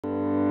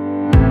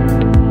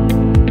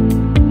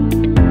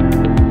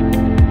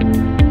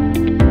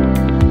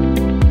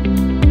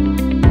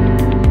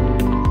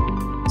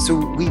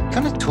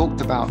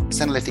about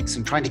Senolytics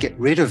and trying to get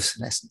rid of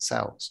senescent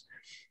cells,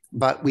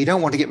 but we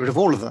don't want to get rid of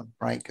all of them,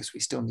 right? Because we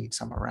still need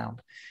some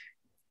around.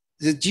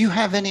 Do you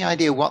have any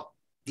idea what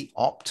the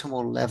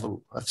optimal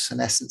level of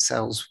senescent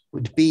cells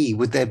would be?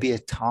 Would there be a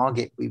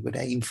target we would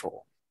aim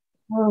for?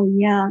 Oh,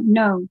 yeah,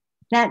 no,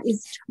 that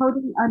is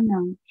totally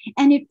unknown.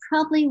 And it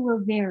probably will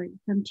vary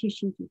from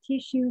tissue to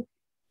tissue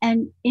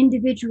and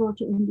individual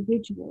to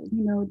individual.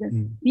 You know, the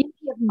beauty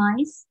of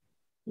mice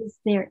is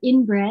they're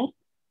inbred.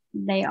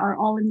 They are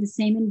all in the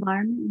same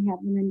environment. We have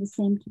them in the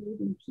same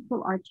cage, and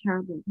people are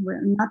terrible.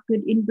 We're not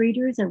good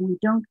inbreeders, and we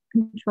don't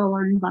control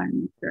our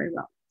environment very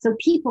well. So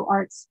people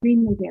are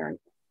extremely variable.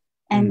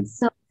 And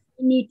so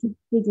we need to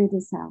figure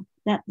this out.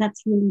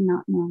 That's really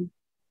not known.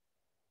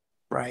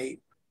 Right.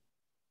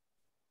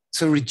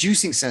 So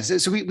reducing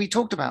senescence. So we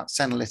talked about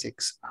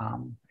Senolytics.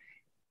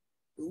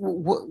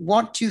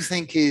 What do you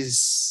think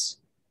is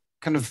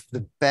kind of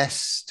the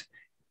best,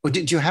 or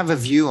did you have a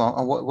view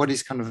on what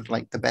is kind of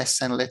like the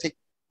best Senolytic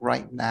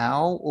right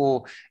now,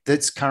 or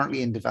that's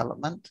currently in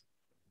development?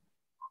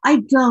 I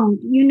don't.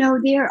 You know,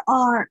 there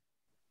are,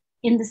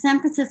 in the San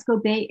Francisco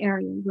Bay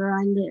Area where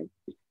I live,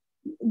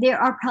 there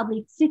are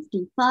probably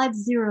 50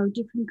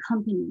 different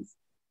companies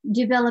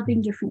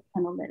developing different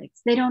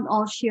Senolytics. They don't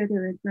all share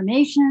their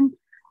information.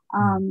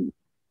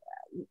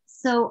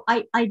 So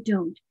I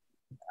don't.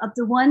 Of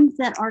the ones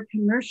that are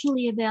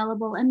commercially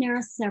available, and there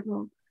are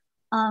several,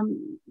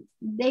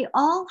 they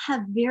all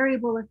have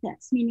variable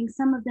effects, meaning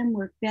some of them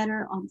work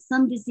better on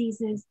some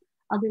diseases,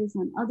 others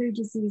on other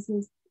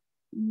diseases.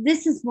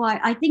 This is why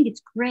I think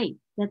it's great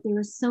that there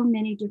are so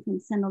many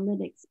different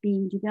Senolytics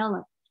being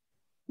developed.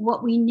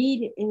 What we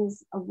need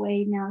is a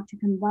way now to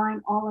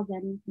combine all of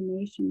that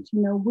information to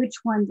know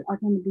which ones are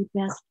going to be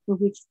best for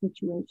which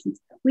situations.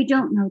 We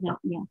don't know that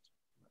yet.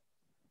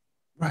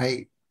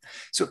 Right.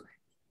 So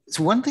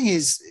one thing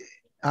is,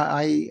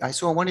 I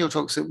saw in one of your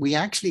talks that we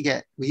actually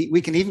get,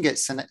 we can even get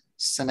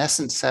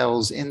senescent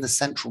cells in the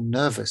central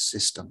nervous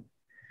system.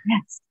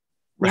 Yes.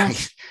 Right.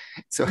 Yes.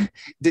 So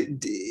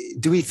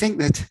do we think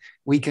that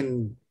we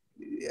can,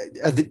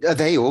 are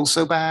they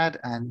also bad?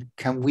 And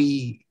can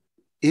we,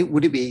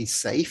 would it be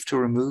safe to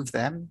remove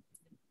them?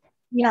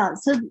 Yeah.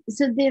 So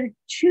there are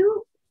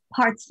two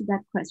parts to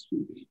that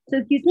question. So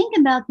if you think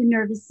about the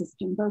nervous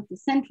system, both the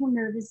central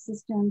nervous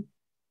system,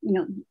 you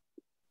know,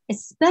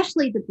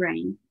 especially the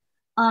brain,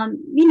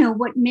 you know,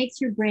 what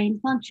makes your brain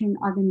function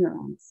are the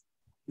neurons.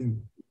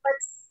 But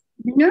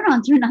the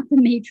neurons are not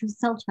the major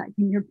cell type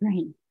in your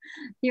brain.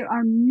 There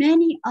are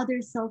many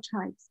other cell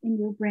types in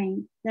your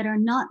brain that are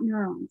not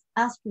neurons: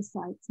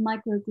 astrocytes,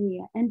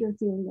 microglia,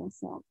 endothelial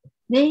cells.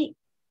 They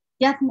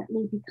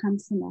definitely become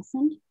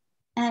senescent.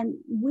 And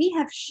we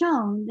have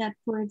shown that,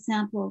 for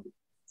example,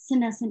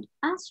 senescent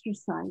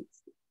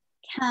astrocytes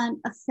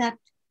can affect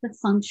the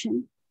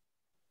function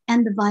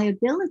and the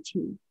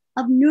viability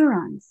of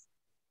neurons.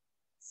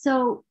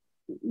 So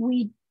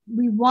we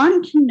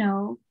want to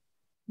know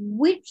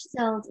which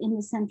cells in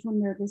the central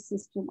nervous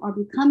system are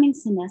becoming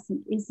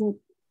senescent. Is it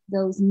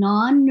those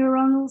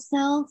non-neuronal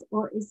cells,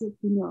 or is it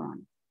the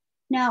neuron?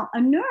 Now, a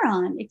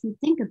neuron, if you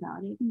think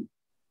about it,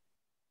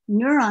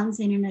 neurons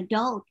in an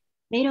adult,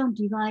 they don't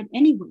divide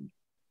anyway.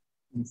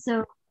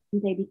 So do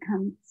they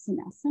become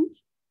senescent?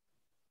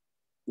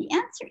 The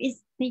answer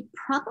is they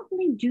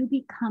probably do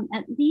become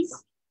at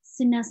least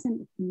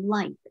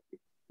senescent-like.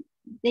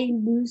 They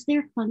lose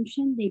their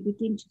function. They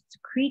begin to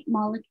secrete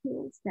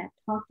molecules that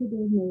talk to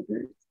their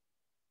neighbors.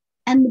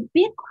 And the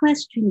big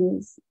question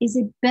is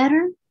it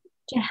better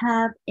to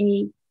have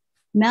a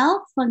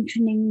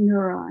malfunctioning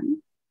neuron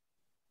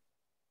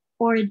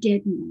or a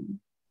dead neuron?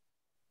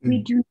 We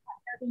do not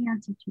know the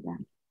answer to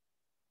that.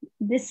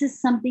 This is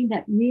something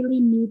that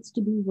really needs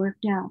to be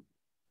worked out.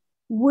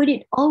 Would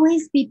it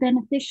always be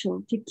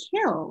beneficial to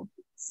kill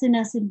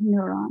senescent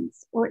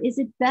neurons, or is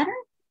it better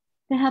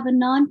to have a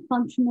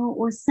non-functional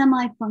or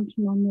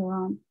semi-functional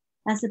neuron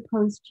as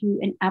opposed to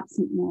an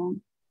absent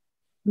neuron?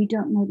 We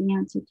don't know the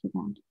answer to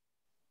that.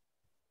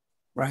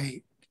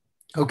 Right.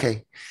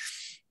 Okay.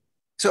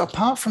 So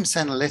apart from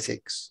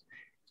Senolytics,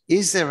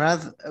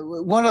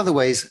 what other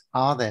ways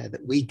are there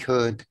that we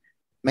could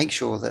make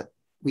sure that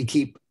we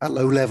keep a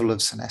low level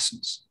of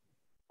senescence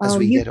as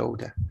we get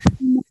older?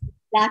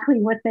 Exactly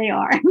what they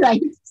are,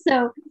 right?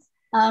 So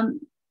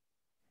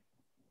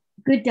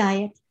good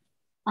diet.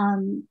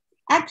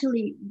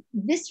 Actually,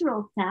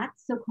 visceral fat,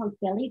 so-called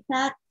belly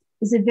fat,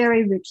 is a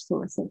very rich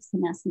source of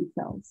senescent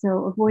cells.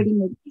 So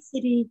avoiding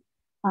obesity,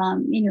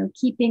 you know,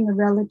 keeping a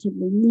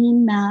relatively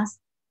lean mass.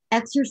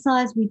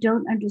 Exercise, we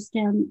don't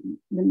understand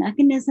the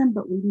mechanism,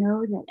 but we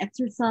know that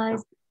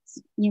exercise,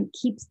 you know,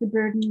 keeps the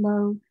burden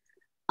low.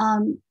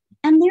 And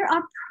there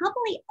are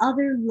probably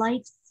other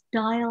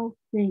lifestyle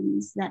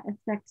things that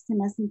affect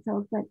senescent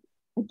cells, but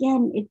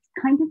again, it's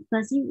kind of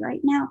fuzzy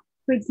right now.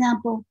 For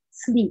example,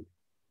 sleep.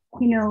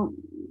 You know,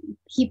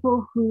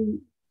 people who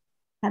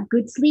have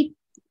good sleep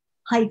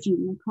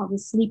hygiene, we call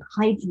this sleep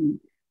hygiene.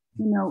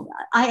 You know,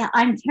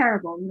 I'm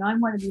terrible. You know, I'm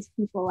one of these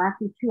people,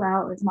 after 2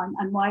 hours,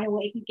 I'm wide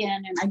awake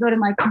again, and I go to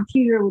my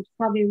computer, which is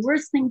probably the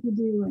worst thing to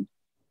do. And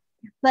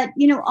But,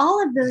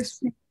 all of those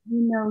things,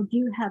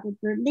 do have a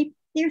burden.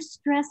 They're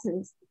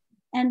stresses.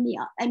 And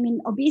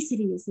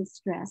obesity is a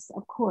stress,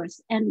 of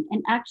course, and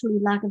actually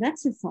lack of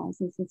exercise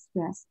is a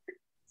stress.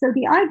 So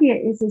the idea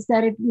is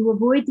that if you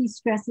avoid these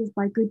stresses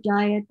by good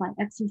diet, by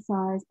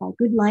exercise, by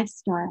good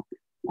lifestyle,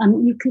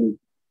 you can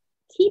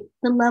keep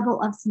the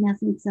level of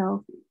senescent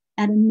cells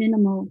at a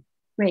minimal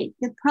rate.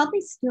 They'll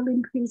probably still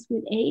increase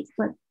with age,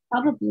 but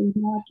probably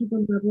not to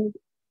the level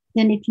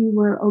than if you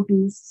were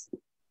obese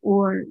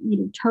or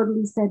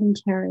totally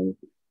sedentary,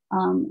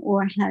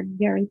 or had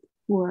very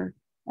poor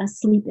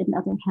sleep and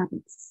other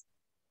habits.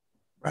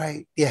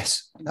 Right.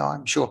 Yes. No,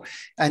 I'm sure.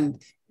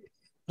 And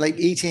like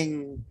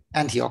eating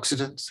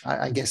antioxidants,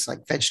 I guess,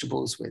 like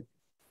vegetables with.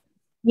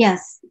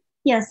 Yes.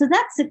 Yeah. So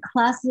that's a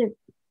classic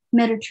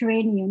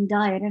Mediterranean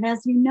diet. And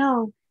as you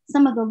know,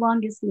 some of the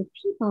longest lived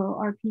people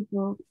are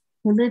people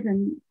who live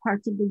in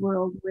parts of the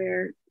world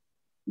where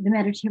the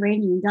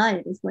Mediterranean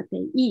diet is what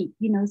they eat,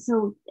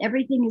 so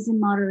everything is in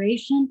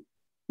moderation,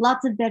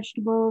 lots of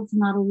vegetables,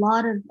 not a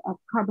lot of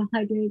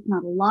carbohydrates,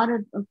 not a lot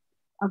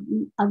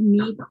of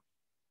meat,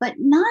 but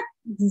not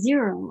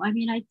zero. I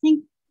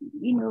think,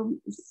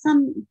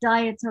 some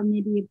diets are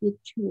maybe a bit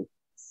too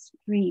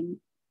extreme.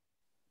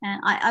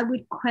 And I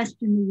would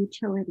question the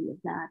utility of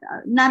that.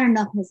 Not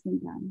enough has been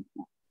done.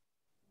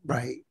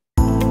 Right.